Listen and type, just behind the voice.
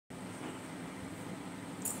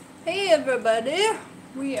Hey everybody,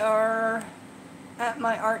 we are at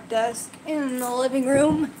my art desk in the living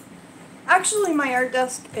room. Actually, my art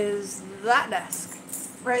desk is that desk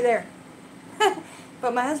right there.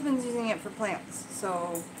 But my husband's using it for plants,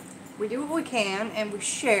 so we do what we can and we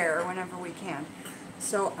share whenever we can.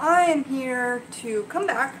 So I am here to come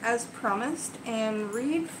back as promised and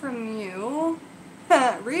read from you,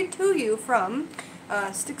 read to you from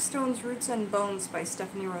Sticks, Stones, Roots, and Bones by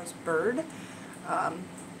Stephanie Rose Bird.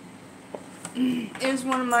 It is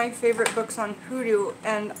one of my favorite books on Hoodoo,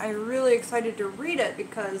 and I'm really excited to read it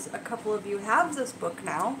because a couple of you have this book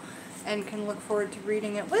now and can look forward to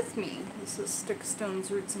reading it with me. This is Sticks,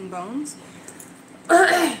 Stones, Roots, and Bones.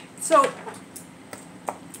 So,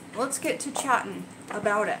 let's get to chatting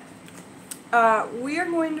about it. We are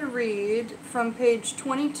going to read from page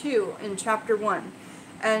 22 in chapter 1.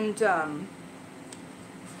 And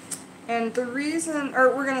the reason,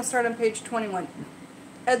 or we're going to start on page 21.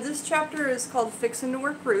 This chapter is called Fixin' to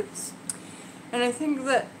Work Roots, and I think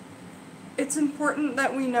that it's important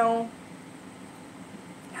that we know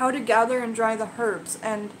how to gather and dry the herbs,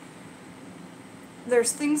 and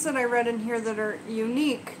there's things that I read in here that are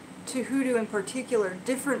unique to Hoodoo in particular,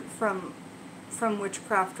 different from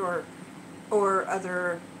witchcraft or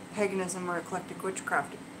other paganism or eclectic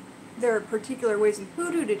witchcraft. There are particular ways in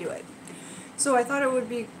Hoodoo to do it. So I thought it would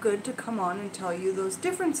be good to come on and tell you those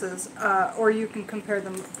differences, or you can compare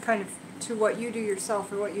them kind of to what you do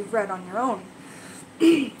yourself or what you've read on your own.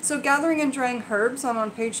 So gathering and drying herbs, I'm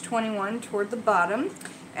on page 21 toward the bottom,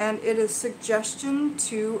 and it is suggestion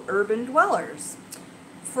to urban dwellers.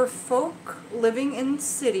 For folk living in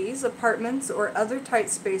cities, apartments, or other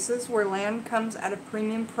tight spaces where land comes at a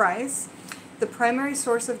premium price, the primary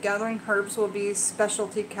source of gathering herbs will be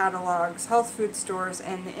specialty catalogs, health food stores,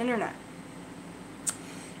 and the internet.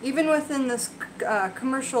 Even within this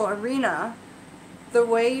commercial arena, the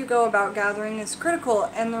way you go about gathering is critical,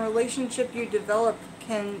 and the relationship you develop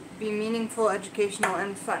can be meaningful, educational,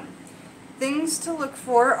 and fun. Things to look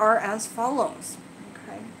for are as follows.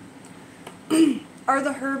 Okay. Are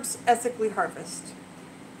the herbs ethically harvested?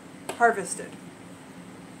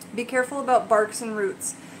 Be careful about barks and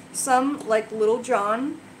roots. Some, like Little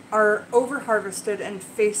John, are over-harvested and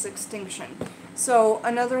face extinction. So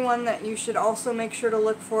another one that you should also make sure to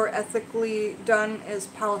look for ethically done is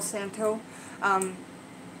Palo Santo.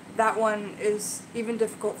 That one is even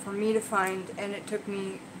difficult for me to find, and it took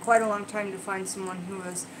me quite a long time to find someone who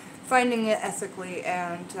was finding it ethically,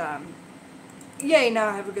 and yay, now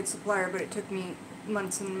I have a good supplier, but it took me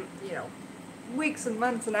months and, weeks and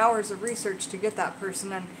months and hours of research to get that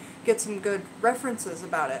person and get some good references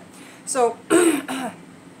about it. So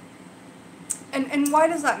And why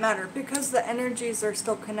does that matter? Because the energies are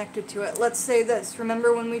still connected to it. Let's say this.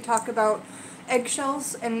 Remember when we talk about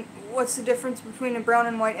eggshells and what's the difference between a brown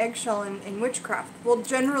and white eggshell in witchcraft? Well,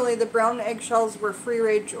 generally the brown eggshells were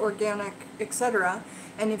free-range, organic, etc.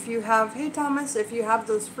 And if you have, hey Thomas, if you have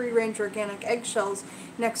those free-range organic eggshells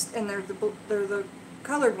next, and they're the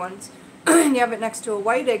colored ones, and you have it next to a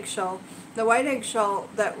white eggshell, the white eggshell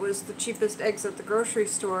that was the cheapest eggs at the grocery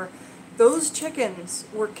store, those chickens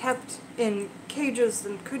were kept in cages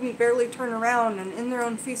and couldn't barely turn around and in their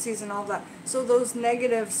own feces and all that. So those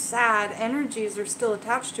negative, sad energies are still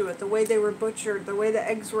attached to it. The way they were butchered, the way the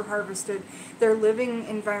eggs were harvested, their living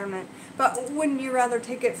environment. But wouldn't you rather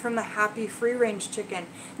take it from the happy free-range chicken?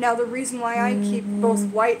 Now the reason why I keep both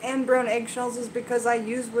white and brown eggshells is because I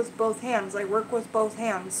use with both hands. I work with both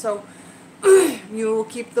hands. So you will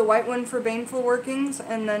keep the white one for baneful workings,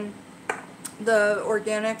 and then the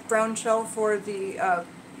organic brown shell for the,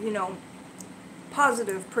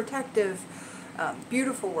 positive, protective,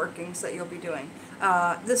 beautiful workings that you'll be doing.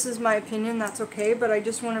 This is my opinion, that's okay, but I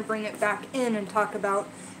just want to bring it back in and talk about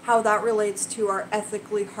how that relates to our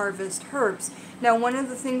ethically harvested herbs. Now, one of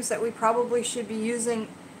the things that we probably should be using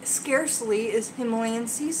scarcely is Himalayan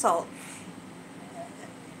sea salt.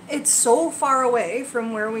 It's so far away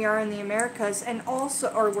from where we are in the Americas, and also,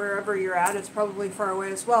 or wherever you're at, it's probably far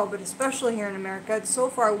away as well, but especially here in America, it's so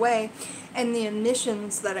far away, and the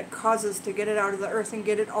emissions that it causes to get it out of the earth and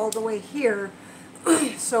get it all the way here,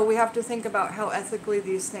 so we have to think about how ethically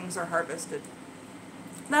these things are harvested.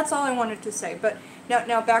 That's all I wanted to say, but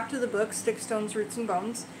now back to the book, Sticks, Stones, Roots, and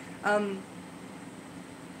Bones.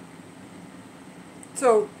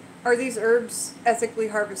 So, are these herbs ethically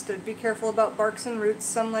harvested? Be careful about barks and roots.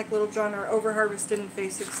 Some, like Little John, are over-harvested and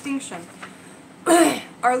face extinction.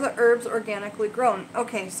 Are the herbs organically grown?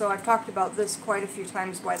 Okay, so I've talked about this quite a few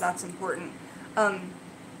times, why that's important.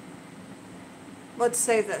 Let's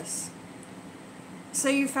say this.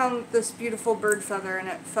 Say you found this beautiful bird feather and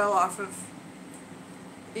it fell off of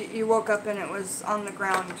you woke up and it was on the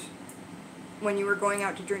ground when you were going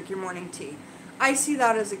out to drink your morning tea. I see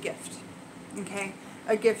that as a gift, okay?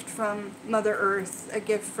 A gift from Mother Earth, a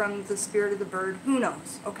gift from the spirit of the bird, who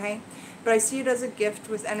knows, okay? But I see it as a gift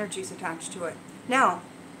with energies attached to it. Now,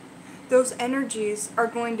 those energies are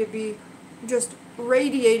going to be just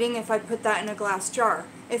radiating if I put that in a glass jar.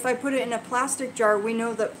 If I put it in a plastic jar, we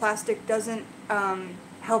know that plastic doesn't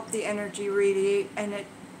help the energy radiate, and it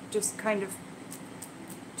just kind of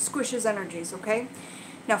squishes energies, okay?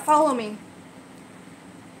 Now follow me.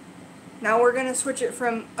 Now we're going to switch it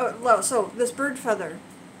from, so this bird feather,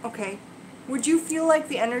 okay, would you feel like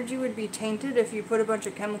the energy would be tainted if you put a bunch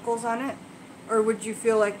of chemicals on it? Or would you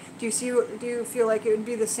feel like, do you feel like it would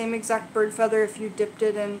be the same exact bird feather if you dipped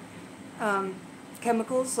it in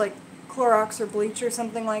chemicals like Clorox or bleach or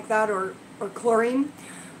something like that, or chlorine?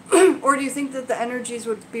 Or do you think that the energies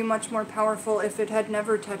would be much more powerful if it had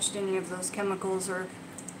never touched any of those chemicals or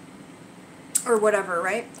whatever,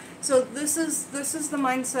 right? So this is the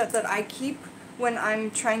mindset that I keep when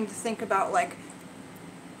I'm trying to think about, like,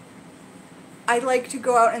 I like to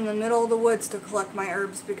go out in the middle of the woods to collect my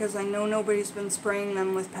herbs because I know nobody's been spraying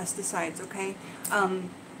them with pesticides, okay?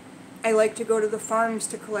 I like to go to the farms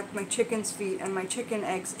to collect my chicken's feet and my chicken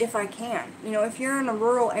eggs if I can. You know, if you're in a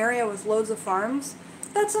rural area with loads of farms,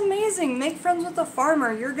 that's amazing. Make friends with a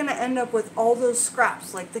farmer. You're going to end up with all those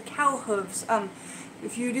scraps, like the cow hooves.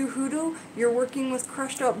 If you do hoodoo, you're working with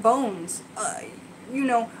crushed up bones. You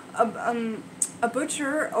know, a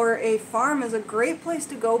butcher or a farm is a great place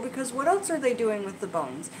to go because what else are they doing with the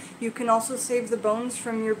bones? You can also save the bones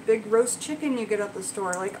from your big roast chicken you get at the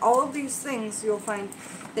store. Like, all of these things you'll find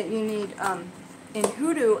that you need in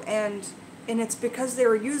hoodoo, and it's because they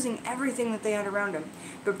were using everything that they had around them.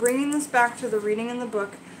 But bringing this back to the reading in the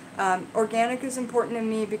book, organic is important to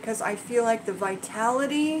me because I feel like the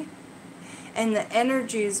vitality and the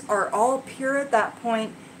energies are all pure at that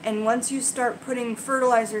point. And once you start putting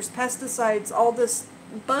fertilizers, pesticides, all this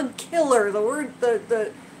bug killer,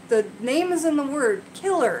 the name is in the word,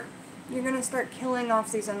 killer, you're going to start killing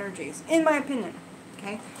off these energies, in my opinion.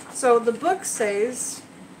 Okay? So the book says,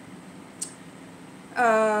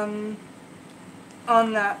 on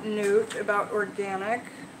that note about organic,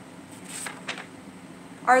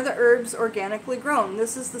 are the herbs organically grown?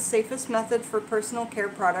 This is the safest method for personal care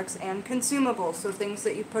products and consumables, so things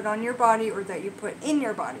that you put on your body or that you put in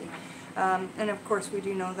your body. And of course we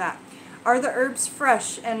do know that. Are the herbs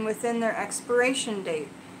fresh and within their expiration date?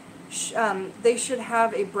 They should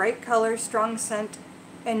have a bright color, strong scent,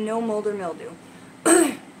 and no mold or mildew.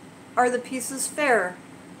 Are the pieces fair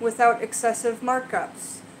without excessive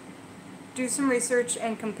markups? Do some research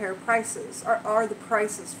and compare prices. Are the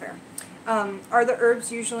prices fair? Are the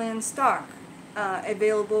herbs usually in stock,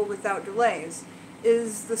 available without delays?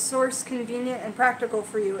 Is the source convenient and practical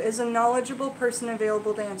for you? Is a knowledgeable person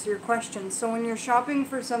available to answer your questions? So when you're shopping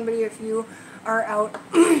for somebody, if you are out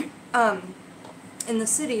in the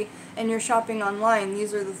city and you're shopping online,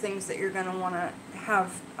 these are the things that you're going to want to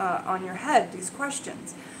have on your head, these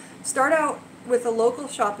questions. Start out with a local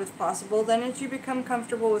shop if possible. Then as you become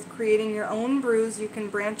comfortable with creating your own brews, you can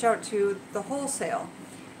branch out to the wholesale.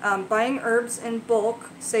 Buying herbs in bulk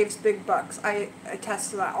saves big bucks. I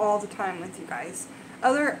attest to that all the time with you guys.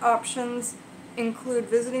 Other options include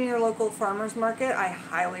visiting your local farmer's market. I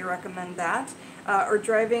highly recommend that. Or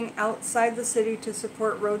driving outside the city to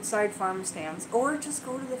support roadside farm stands. Or just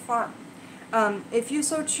go to the farm. If you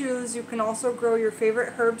so choose, you can also grow your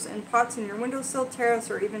favorite herbs in pots in your windowsill, terrace,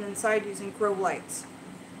 or even inside using grow lights.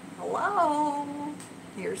 Hello!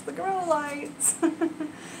 Here's the grow lights.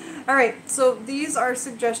 Alright, so these are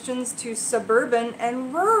suggestions to suburban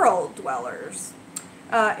and rural dwellers.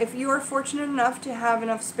 If you are fortunate enough to have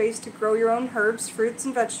enough space to grow your own herbs, fruits,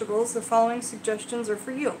 and vegetables, the following suggestions are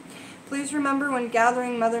for you. Please remember, when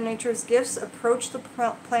gathering Mother Nature's gifts, approach the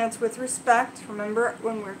plants with respect. Remember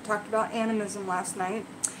when we talked about animism last night?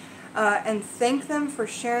 And thank them for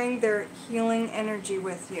sharing their healing energy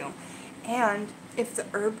with you. And if the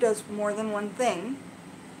herb does more than one thing,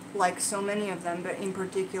 like so many of them, but in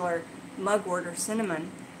particular mugwort or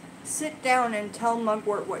cinnamon, sit down and tell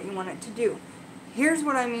mugwort what you want it to do. Here's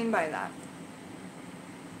what I mean by that.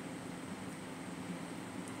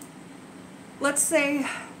 Let's say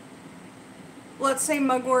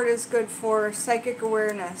mugwort is good for psychic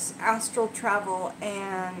awareness, astral travel,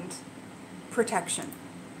 and protection.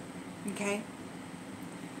 Okay?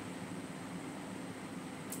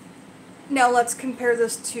 Now let's compare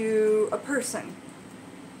this to a person.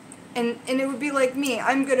 And it would be like me.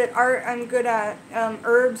 I'm good at art, I'm good at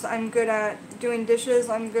herbs, I'm good at doing dishes,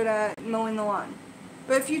 I'm good at mowing the lawn.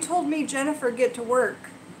 But if you told me, Jennifer, get to work,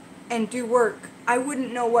 and do work, I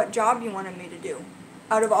wouldn't know what job you wanted me to do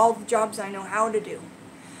out of all the jobs I know how to do.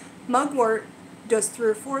 Mugwort does 3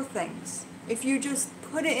 or 4 things. If you just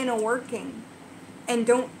put it in a working and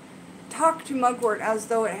don't talk to mugwort as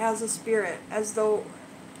though it has a spirit, as though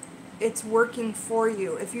it's working for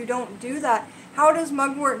you. If you don't do that, how does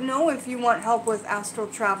mugwort know if you want help with astral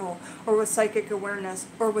travel or with psychic awareness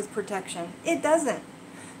or with protection? It doesn't.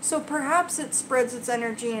 So perhaps it spreads its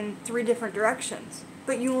energy in 3 different directions,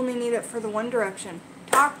 but you only need it for the one direction.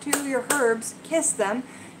 Talk to your herbs, kiss them,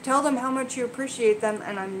 tell them how much you appreciate them,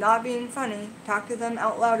 and I'm not being funny. Talk to them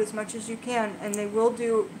out loud as much as you can, and they will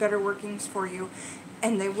do better workings for you,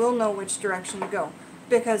 and they will know which direction to go.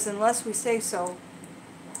 Because unless we say so,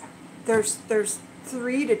 there's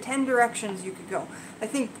 3 to 10 directions you could go. I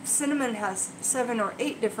think cinnamon has 7 or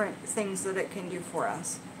 8 different things that it can do for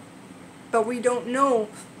us. But we don't know,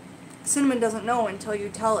 cinnamon doesn't know until you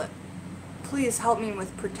tell it. Please help me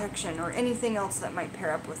with protection or anything else that might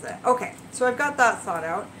pair up with it. Okay, so I've got that thought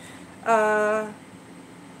out.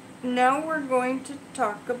 Now we're going to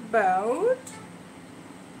talk about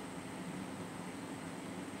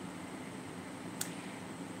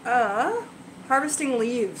harvesting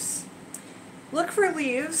leaves. Look for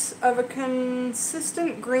leaves of a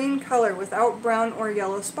consistent green color without brown or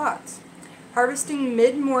yellow spots. Harvesting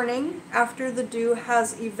mid-morning after the dew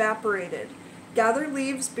has evaporated. Gather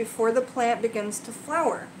leaves before the plant begins to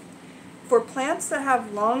flower. For plants that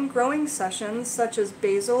have long growing sessions, such as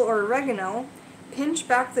basil or oregano, pinch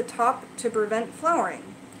back the top to prevent flowering.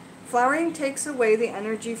 Flowering takes away the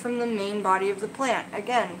energy from the main body of the plant.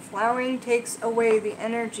 Again, flowering takes away the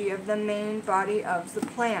energy of the main body of the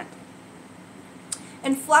plant.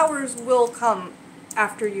 And flowers will come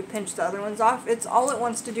after you pinch the other ones off. It's all it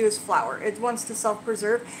wants to do is flower. It wants to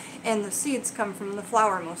self-preserve, and the seeds come from the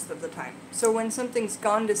flower most of the time. So when something's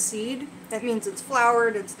gone to seed, that means it's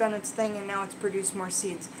flowered, it's done its thing, and now it's produced more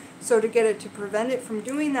seeds. So to get it to prevent it from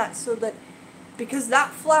doing that, so that because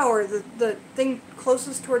that flower, the thing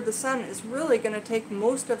closest toward the sun, is really going to take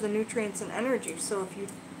most of the nutrients and energy. So if you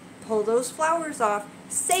pull those flowers off,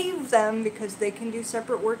 save them because they can do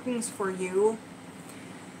separate workings for you.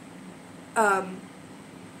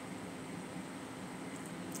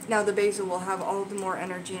 Now the basil will have all the more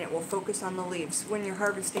energy and it will focus on the leaves. When you're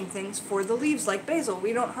harvesting things for the leaves, like basil,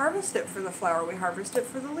 we don't harvest it for the flower, we harvest it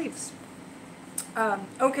for the leaves.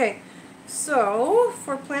 Okay, so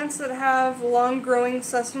for plants that have long growing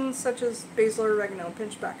sessions such as basil or oregano,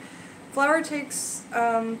 pinch back. Flower takes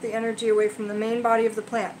the energy away from the main body of the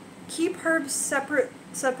plant. Keep herbs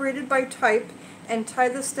separated by type and tie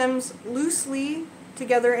the stems loosely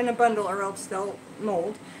together in a bundle or else they'll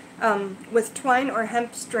mold. With twine or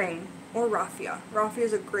hemp string, or raffia. Raffia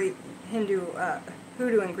is a great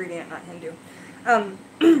hoodoo ingredient, not Hindu.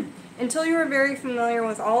 Until you are very familiar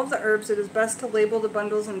with all of the herbs, it is best to label the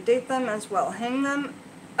bundles and date them as well. Hang them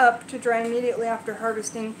up to dry immediately after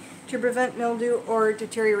harvesting to prevent mildew or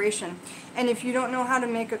deterioration. And if you don't know how to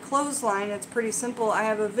make a clothesline, it's pretty simple. I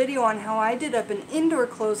have a video on how I did up an indoor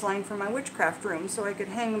clothesline for my witchcraft room so I could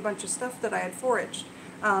hang a bunch of stuff that I had foraged.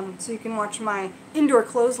 So you can watch my indoor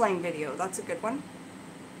clothesline video. That's a good one.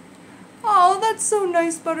 Oh, that's so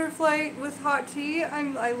nice, Butterfly, with hot tea.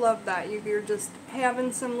 I love that. You're just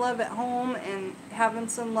having some love at home and having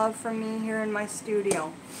some love from me here in my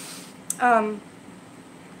studio. I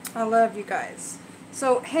love you guys.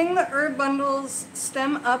 So hang the herb bundles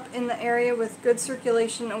stem up in the area with good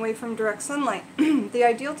circulation away from direct sunlight. The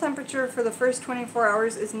ideal temperature for the first 24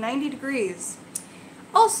 hours is 90 degrees.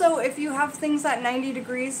 Also, if you have things at 90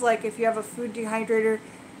 degrees, like if you have a food dehydrator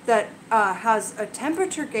that has a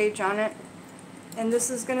temperature gauge on it, and this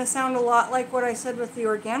is going to sound a lot like what I said with the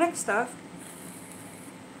organic stuff.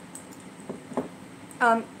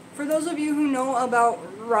 For those of you who know about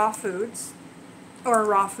raw foods, or a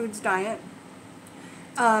raw foods diet,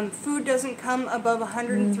 food doesn't come above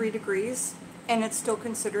 103 degrees, and it's still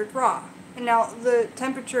considered raw. And now, the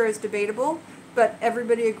temperature is debatable, but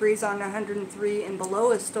everybody agrees on 103 and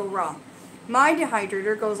below is still raw. My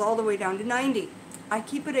dehydrator goes all the way down to 90. I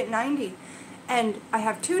keep it at 90. And I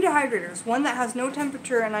have 2 dehydrators, one that has no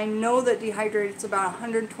temperature and I know that dehydrates about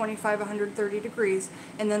 125, 130 degrees,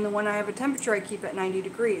 and then the one I have a temperature I keep at 90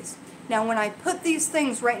 degrees. Now when I put these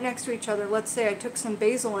things right next to each other, let's say I took some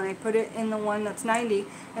basil and I put it in the one that's 90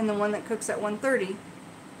 and the one that cooks at 130,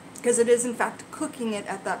 because it is in fact cooking it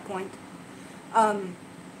at that point.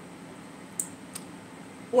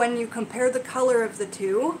 When you compare the color of the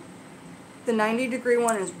two, the 90-degree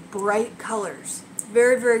one is bright colors.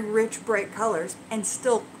 Very, very rich, bright colors, and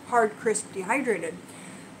still hard, crisp, dehydrated.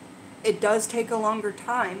 It does take a longer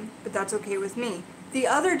time, but that's okay with me. The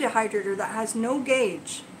other dehydrator that has no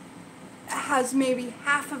gauge has maybe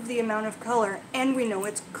half of the amount of color, and we know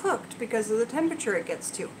it's cooked because of the temperature it gets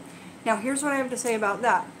to. Now here's what I have to say about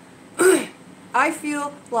that. I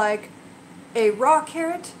feel like a raw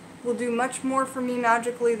carrot will do much more for me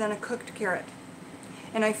magically than a cooked carrot.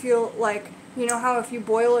 And I feel like, you know how if you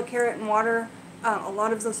boil a carrot in water, a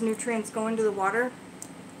lot of those nutrients go into the water?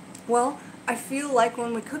 Well, I feel like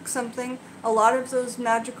when we cook something, a lot of those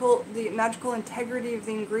the magical integrity of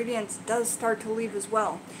the ingredients does start to leave as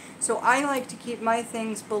well. So I like to keep my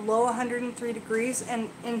things below 103 degrees, and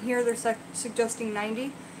in here they're suggesting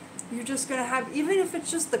 90. You're just going to have, even if it's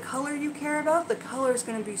just the color you care about, the color is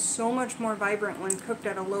going to be so much more vibrant when cooked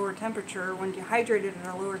at a lower temperature, or when dehydrated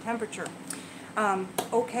at a lower temperature.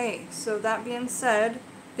 Okay, so that being said,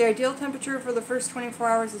 the ideal temperature for the first 24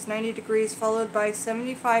 hours is 90 degrees, followed by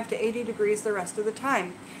 75 to 80 degrees the rest of the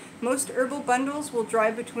time. Most herbal bundles will dry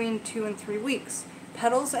between 2 and 3 weeks.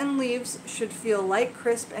 Petals and leaves should feel light,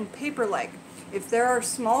 crisp, and paper-like. If there are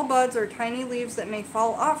small buds or tiny leaves that may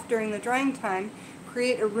fall off during the drying time,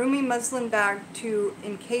 create a roomy muslin bag to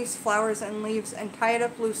encase flowers and leaves and tie it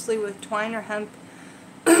up loosely with twine or hemp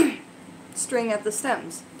string at the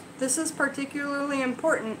stems. This is particularly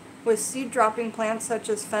important with seed-dropping plants such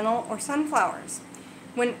as fennel or sunflowers.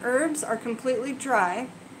 When herbs are completely dry,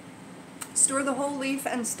 store the whole leaf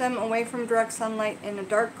and stem away from direct sunlight in a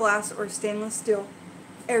dark glass or stainless steel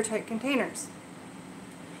airtight containers.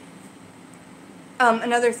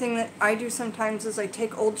 Another thing that I do sometimes is I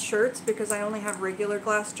take old shirts, because I only have regular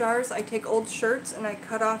glass jars. I take old shirts and I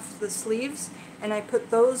cut off the sleeves and I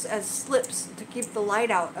put those as slips to keep the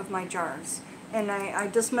light out of my jars. And I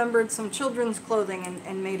dismembered some children's clothing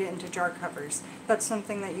and made it into jar covers. That's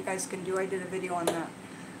something that you guys can do. I did a video on that.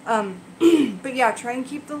 But yeah, try and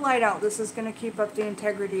keep the light out. This is going to keep up the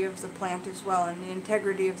integrity of the plant as well, and the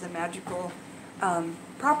integrity of the magical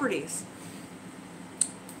properties.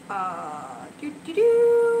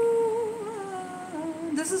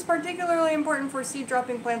 This is particularly important for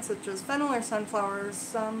seed-dropping plants such as fennel or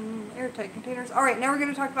sunflowers, airtight containers. Alright, now we're going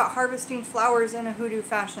to talk about harvesting flowers in a hoodoo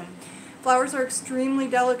fashion. Flowers are extremely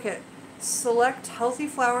delicate. Select healthy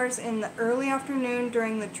flowers in the early afternoon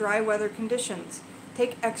during the dry weather conditions.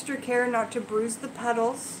 Take extra care not to bruise the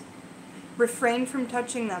petals. Refrain from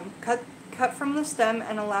touching them. Cut from the stem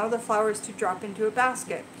and allow the flowers to drop into a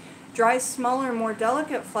basket. Dry smaller, more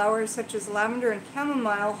delicate flowers such as lavender and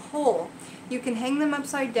chamomile whole. You can hang them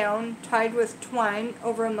upside down, tied with twine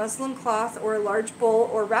over a muslin cloth or a large bowl,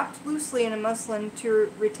 or wrapped loosely in a muslin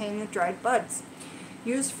to retain the dried buds.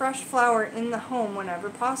 Use fresh flower in the home whenever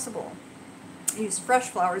possible. Use fresh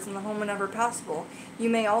flowers in the home whenever possible. You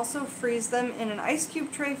may also freeze them in an ice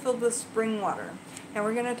cube tray filled with spring water. Now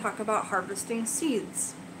we're going to talk about harvesting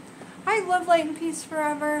seeds. Hi, love, light, and peace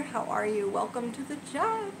forever. How are you? Welcome to the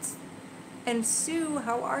chat. And Sue,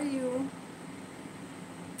 how are you?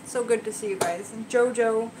 So good to see you guys. And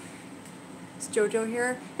Jojo. Is Jojo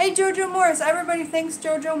here? Hey, Jojo Morris. Everybody thanks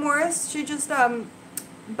Jojo Morris. She just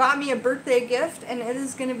bought me a birthday gift, and it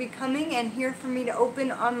is going to be coming and here for me to open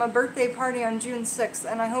on my birthday party on June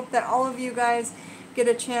 6th. And I hope that all of you guys get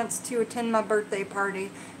a chance to attend my birthday party.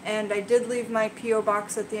 And I did leave my P.O.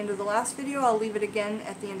 box at the end of the last video. I'll leave it again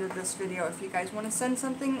at the end of this video if you guys want to send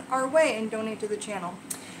something our way and donate to the channel.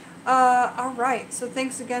 Alright, so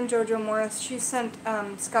thanks again, Jojo Morris. She sent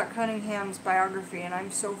Scott Cunningham's biography, and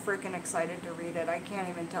I'm so freaking excited to read it. I can't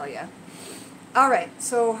even tell you. Alright,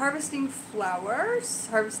 so harvesting flowers,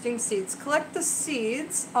 harvesting seeds. Collect the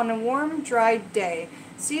seeds on a warm, dry day.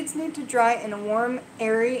 Seeds need to dry in a warm,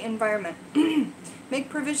 airy environment. Make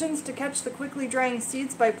provisions to catch the quickly drying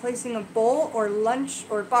seeds by placing a bowl or lunch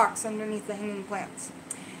or box underneath the hanging plants.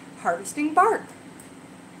 Harvesting bark.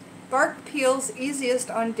 Bark peels easiest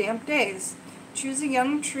on damp days. Choose a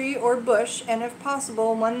young tree or bush, and if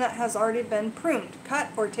possible, one that has already been pruned,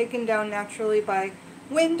 cut, or taken down naturally by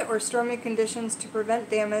wind or stormy conditions to prevent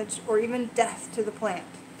damage or even death to the plant.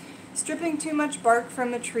 Stripping too much bark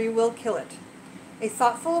from a tree will kill it. A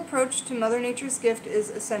thoughtful approach to Mother Nature's gift is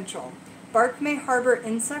essential. Bark may harbor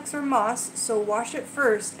insects or moss, so wash it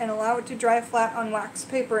first and allow it to dry flat on wax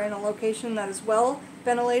paper in a location that is well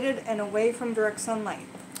ventilated and away from direct sunlight.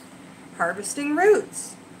 Harvesting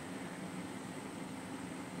roots.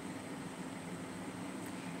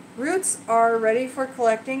 Roots are ready for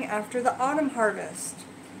collecting after the autumn harvest.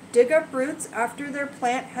 Dig up roots after their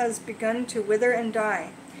plant has begun to wither and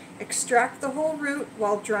die. Extract the whole root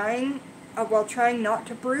while trying not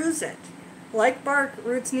to bruise it. Like bark,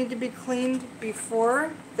 roots need to be cleaned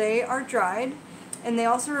before they are dried, and they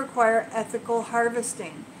also require ethical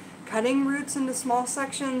harvesting. Cutting roots into small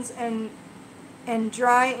sections and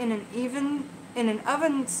dry in an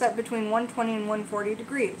oven set between 120 and 140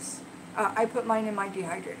 degrees. I put mine in my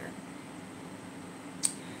dehydrator.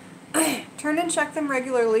 Turn and check them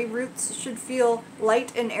regularly. Roots should feel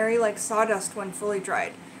light and airy like sawdust when fully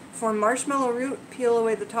dried. For marshmallow root, peel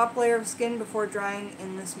away the top layer of skin before drying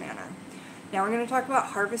in this manner. Now we're going to talk about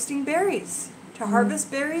harvesting berries. To harvest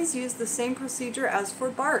berries, use the same procedure as for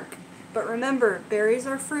bark. But remember, berries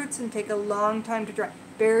are fruits and take a long time to dry.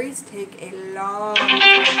 Berries take a long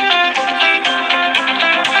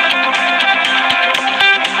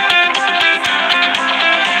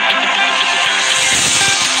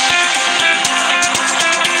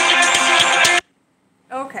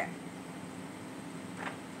Okay.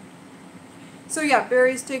 So yeah,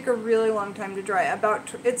 berries take a really long time to dry.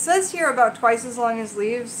 It says here about twice as long as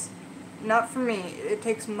leaves. Not for me. It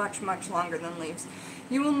takes much, much longer than leaves.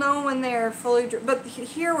 You will know when they are fully dry, but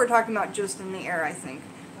here we're talking about just in the air, I think.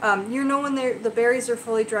 You know when the berries are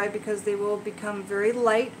fully dry because they will become very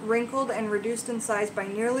light, wrinkled, and reduced in size by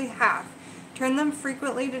nearly half. Turn them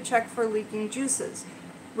frequently to check for leaking juices.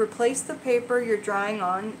 Replace the paper you're drying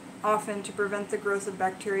on often to prevent the growth of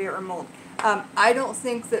bacteria or mold. I don't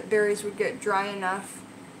think that berries would get dry enough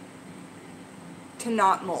to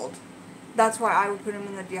not mold. That's why I would put them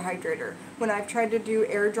in the dehydrator. When I've tried to do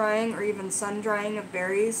air drying or even sun drying of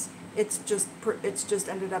berries, it's just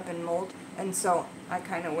ended up in mold, and so I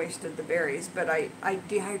kind of wasted the berries. But I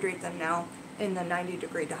dehydrate them now in the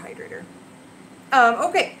 90-degree dehydrator.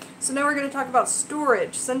 Okay, so now we're going to talk about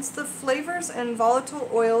storage. Since the flavors and volatile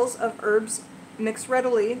oils of herbs mix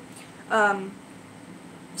readily,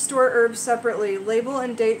 store herbs separately. Label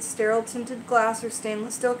and date sterile tinted glass or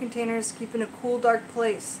stainless steel containers. Keep in a cool, dark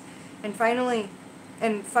place. And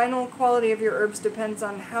final quality of your herbs depends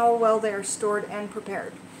on how well they are stored and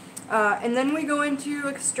prepared. And then we go into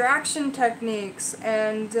extraction techniques,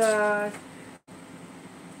 and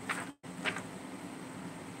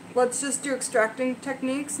let's just do extracting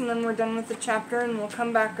techniques, and then we're done with the chapter, and we'll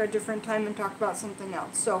come back a different time and talk about something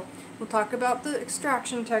else. So we'll talk about the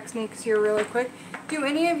extraction techniques here really quick. Do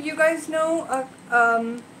any of you guys know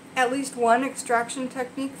at least one extraction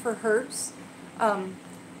technique for herbs?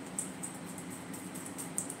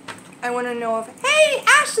 I want to know if... Hey,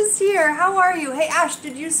 Ash is here! How are you? Hey, Ash,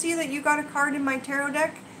 did you see that you got a card in my tarot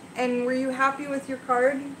deck? And were you happy with your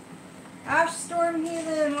card? Ash Storm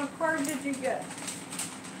Heathen, what card did you get?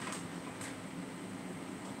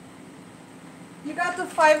 You got the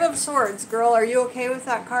Five of Swords, girl. Are you okay with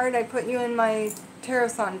that card? I put you in my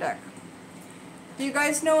Tarot-thon deck. Do you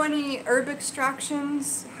guys know any herb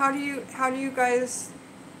extractions? How do you guys...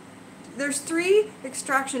 There's 3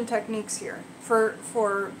 extraction techniques here for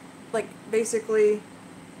like basically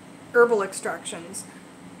herbal extractions.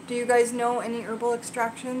 Do you guys know any herbal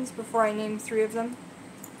extractions before I name 3 of them?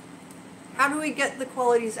 How do we get the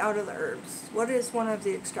qualities out of the herbs? What is one of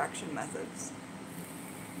the extraction methods?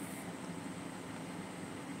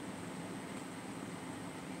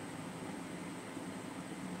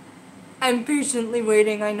 I'm patiently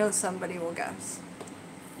waiting. I know somebody will guess.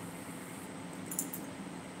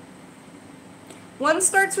 One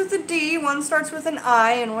starts with a D, one starts with an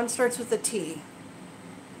I, and one starts with a T.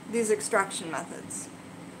 These extraction methods.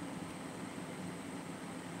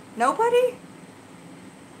 Nobody?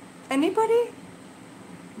 Anybody?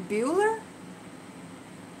 Bueller?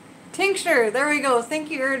 Tincture. There we go.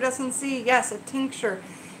 Thank you, Iridescent Sea. Yes, a tincture.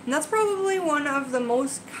 And that's probably one of the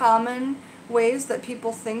most common ways that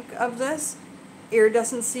people think of this.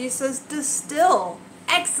 Iridescent Sea says distill.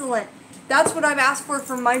 Excellent. That's what I've asked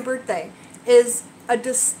for my birthday, is a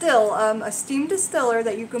distill, a steam distiller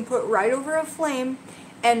that you can put right over a flame,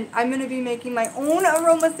 and I'm going to be making my own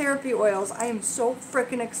aromatherapy oils. I am so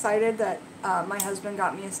freaking excited that my husband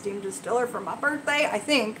got me a steam distiller for my birthday, I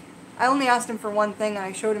think. I only asked him for one thing, and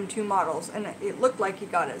I showed him 2 models, and it looked like he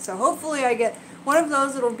got it. So hopefully I get one of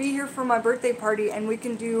those. It'll be here for my birthday party, and we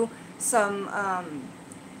can do some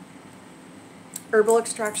herbal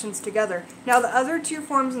extractions together. Now, the other 2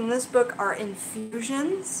 forms in this book are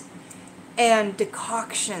infusions and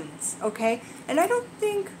decoctions, okay? And I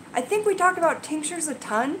think we talk about tinctures a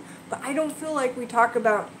ton, but I don't feel like we talk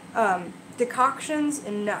about decoctions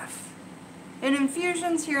enough. And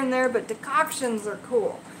infusions here and there, but decoctions are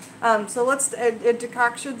cool. So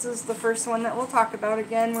decoctions is the first one that we'll talk about.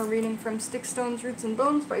 Again, we're reading from Sticks, Stones, Roots, and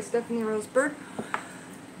Bones by Stephanie Rose Bird.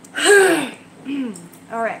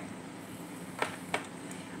 Alright.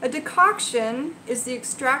 A decoction is the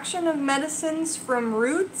extraction of medicines from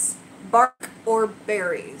roots, bark, or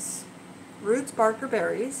berries. Roots, bark, or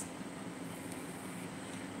berries.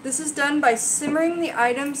 This is done by simmering the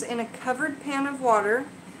items in a covered pan of water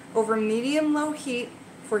over medium-low heat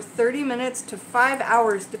for 30 minutes to 5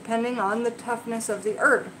 hours, depending on the toughness of the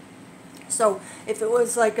herb. So if it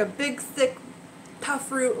was like a big, thick,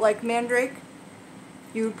 tough root like mandrake,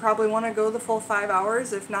 you would probably want to go the full 5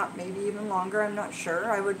 hours, if not maybe even longer, I'm not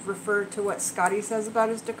sure. I would refer to what Scotty says about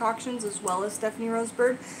his decoctions as well as Stephanie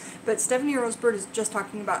Rosebird. But Stephanie Rosebird is just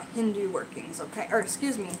talking about Hindu workings, okay? Or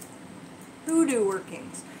excuse me, Hoodoo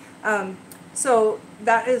workings. So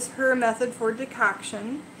that is her method for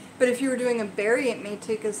decoction. But if you were doing a berry, it may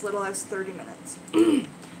take as little as 30 minutes.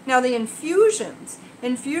 Now the infusions.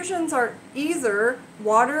 Infusions are either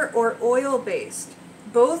water or oil based.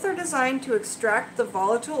 Both are designed to extract the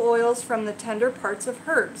volatile oils from the tender parts of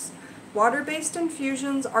herbs. Water-based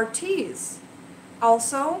infusions are teas.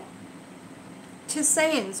 Also,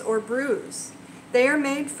 tisanes or brews. They are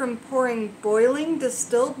made from pouring boiling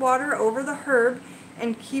distilled water over the herb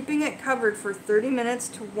and keeping it covered for 30 minutes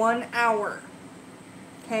to 1 hour.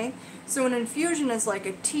 Okay? So an infusion is like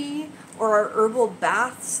a tea or our herbal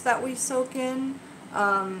baths that we soak in.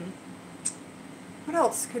 What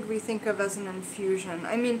else could we think of as an infusion?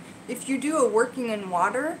 I mean, if you do a working in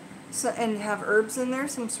water and have herbs in there,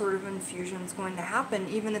 some sort of infusion is going to happen,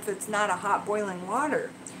 even if it's not a hot boiling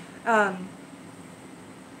water.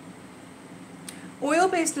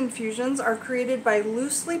 Oil-based infusions are created by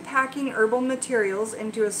loosely packing herbal materials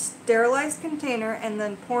into a sterilized container and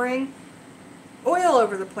then pouring oil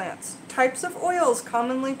over the plants. Types of oils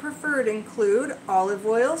commonly preferred include olive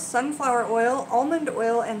oil, sunflower oil, almond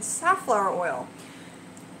oil, and safflower oil.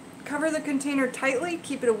 Cover the container tightly,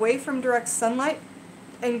 keep it away from direct sunlight,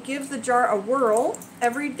 and give the jar a whirl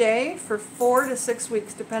every day for 4 to 6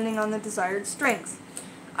 weeks, depending on the desired strength.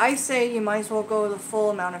 I say you might as well go the full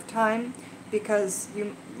amount of time because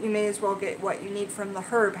you may as well get what you need from the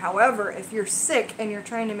herb. However, if you're sick and you're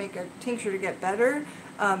trying to make a tincture to get better,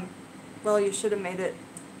 well, you should have made it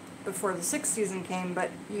before the 6th season came, but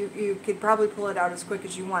you could probably pull it out as quick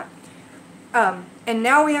as you want. And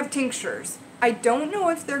now we have tinctures. I don't know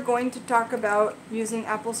if they're going to talk about using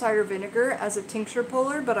apple cider vinegar as a tincture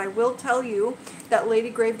puller, but I will tell you that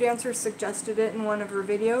Lady Gravedancer suggested it in one of her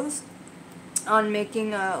videos on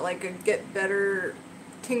making like a get better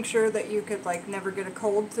tincture that you could like never get a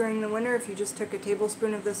cold during the winter if you just took a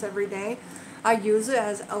tablespoon of this every day. I use it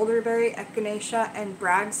as elderberry, echinacea, and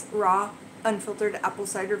Bragg's raw unfiltered apple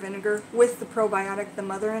cider vinegar with the probiotic, the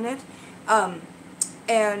mother, in it.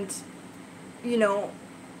 And you know,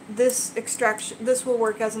 this will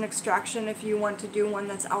work as an extraction if you want to do one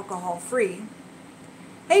that's alcohol free.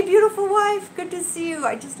 Hey beautiful wife, good to see you.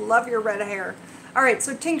 I just love your red hair. Alright,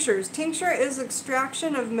 so tinctures. Tincture is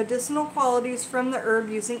extraction of medicinal qualities from the herb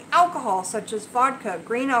using alcohol such as vodka,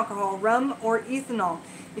 grain alcohol, rum, or ethanol.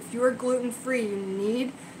 If you are gluten free, you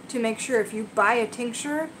need to make sure if you buy a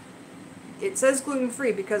tincture, it says gluten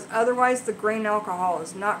free because otherwise the grain alcohol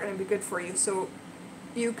is not going to be good for you. So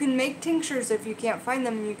you can make tinctures if you can't find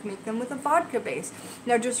them, and you can make them with a vodka base.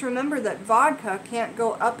 Now just remember that vodka can't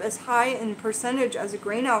go up as high in percentage as a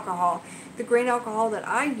grain alcohol. The grain alcohol that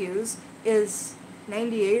I use is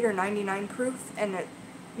 98 or 99 proof, and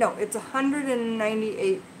it's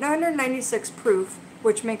 196 proof,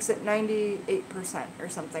 which makes it 98% or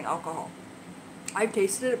something alcohol. I've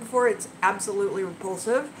tasted it before, it's absolutely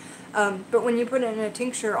repulsive. But when you put it in a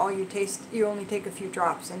tincture, you only take a few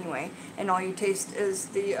drops anyway, and all you taste is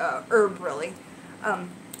the herb, really.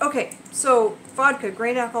 Okay, so vodka,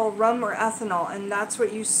 grain alcohol, rum, or ethanol, and that's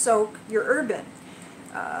what you soak your herb in.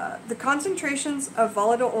 The concentrations of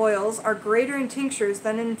volatile oils are greater in tinctures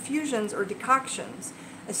than in infusions or decoctions.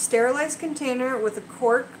 A sterilized container with a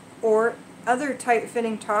cork or other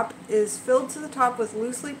tight-fitting top is filled to the top with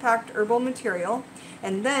loosely packed herbal material,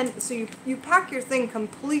 and then, so you pack your thing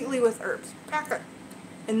completely with herbs, pack it,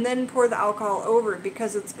 and then pour the alcohol over it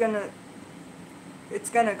because it's gonna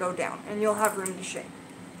go down, and you'll have room to shake.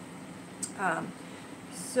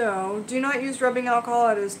 So, do not use rubbing alcohol,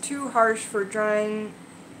 it is too harsh for drying.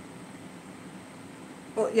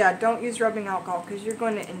 Well, yeah, don't use rubbing alcohol because you're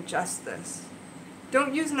going to ingest this.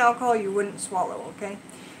 Don't use an alcohol you wouldn't swallow, okay?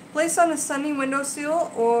 Place on a sunny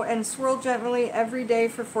windowsill and swirl gently every day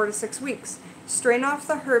for 4 to 6 weeks. Strain off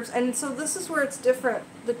the herbs, and so this is where it's different.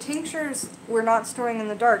 The tinctures we're not storing in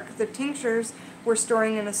the dark. The tinctures we're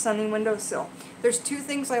storing in a sunny windowsill. There's two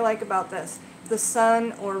things I like about this. The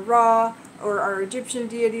sun or Ra or our Egyptian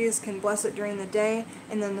deities can bless it during the day,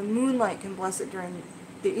 and then the moonlight can bless it during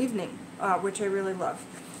the evening, which I really love.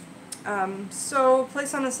 So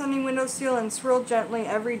place on a sunny windowsill and swirl gently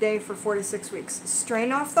every day for 4 to 6 weeks.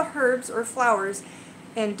 Strain off the herbs or flowers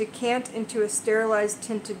and decant into a sterilized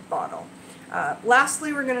tinted bottle.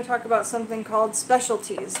 Lastly, we're going to talk about something called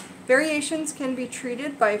specialties. Variations can be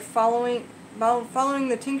treated by following following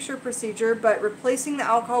the tincture procedure, but replacing the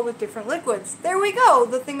alcohol with different liquids. There we go!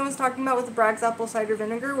 The thing I was talking about with the Bragg's apple cider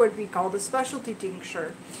vinegar would be called a specialty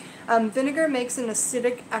tincture. Vinegar makes an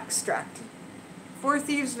acidic extract. Four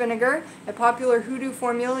Thieves vinegar, a popular hoodoo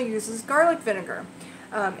formula, uses garlic vinegar.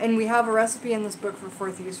 And we have a recipe in this book for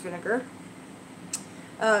Four Thieves vinegar.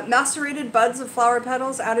 Macerated buds of flower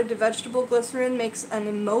petals added to vegetable glycerin makes an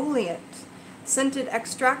emollient. Scented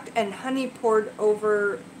extract and honey poured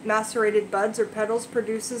over macerated buds or petals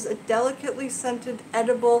produces a delicately scented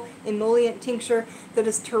edible emollient tincture that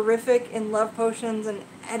is terrific in love potions and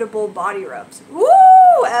edible body rubs. Woo!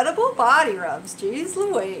 Edible body rubs. Jeez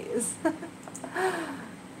Louise.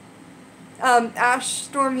 Ash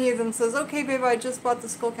Stormheathen says, okay, babe, I just bought the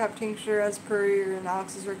skullcap tincture as per your and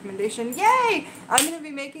Alex's recommendation. Yay! I'm going to be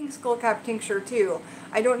making skullcap tincture too.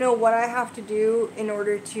 I don't know what I have to do in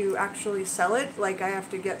order to actually sell it. Like, I have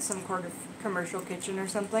to get some kind of commercial kitchen or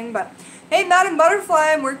something. But, hey, Madam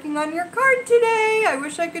Butterfly, I'm working on your card today. I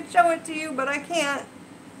wish I could show it to you, but I can't.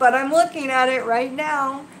 But I'm looking at it right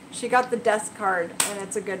now. She got the desk card, and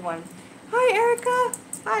it's a good one. Hi, Erica.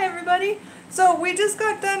 Hi, everybody. So we just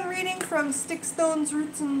got done reading from Stick, Stones,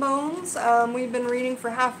 Roots, and Bones. We've been reading for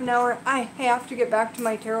half an hour. I have to get back to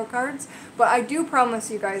my tarot cards, but I do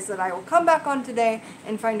promise you guys that I will come back on today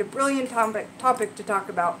and find a brilliant topic to talk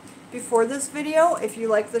about. Before this video, if you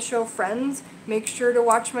like the show Friends, make sure to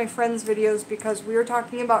watch my Friends videos because we are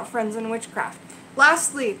talking about friends and witchcraft.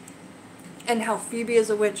 Lastly, and how Phoebe is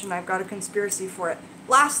a witch, and I've got a conspiracy for it.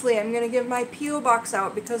 Lastly, I'm going to give my P.O. box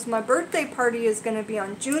out because my birthday party is going to be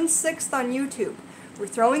on June 6th on YouTube. We're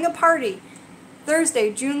throwing a party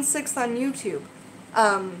Thursday, June 6th on YouTube.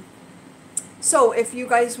 So if you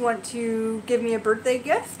guys want to give me a birthday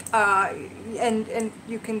gift, and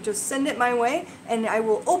you can just send it my way, and I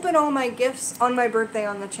will open all my gifts on my birthday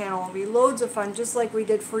on the channel. It'll be loads of fun, just like we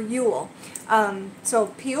did for Yule. So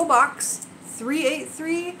P.O. Box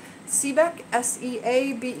 383, Seabeck,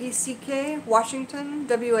 S-E-A-B-E-C-K, Washington,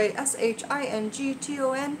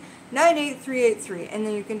 W-A-S-H-I-N-G-T-O-N, 98383. And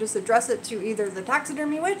then you can just address it to either the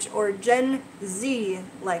Taxidermy Witch or Gen Z,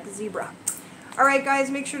 like zebra. Alright guys,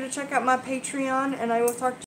 make sure to check out my Patreon, and I will talk to you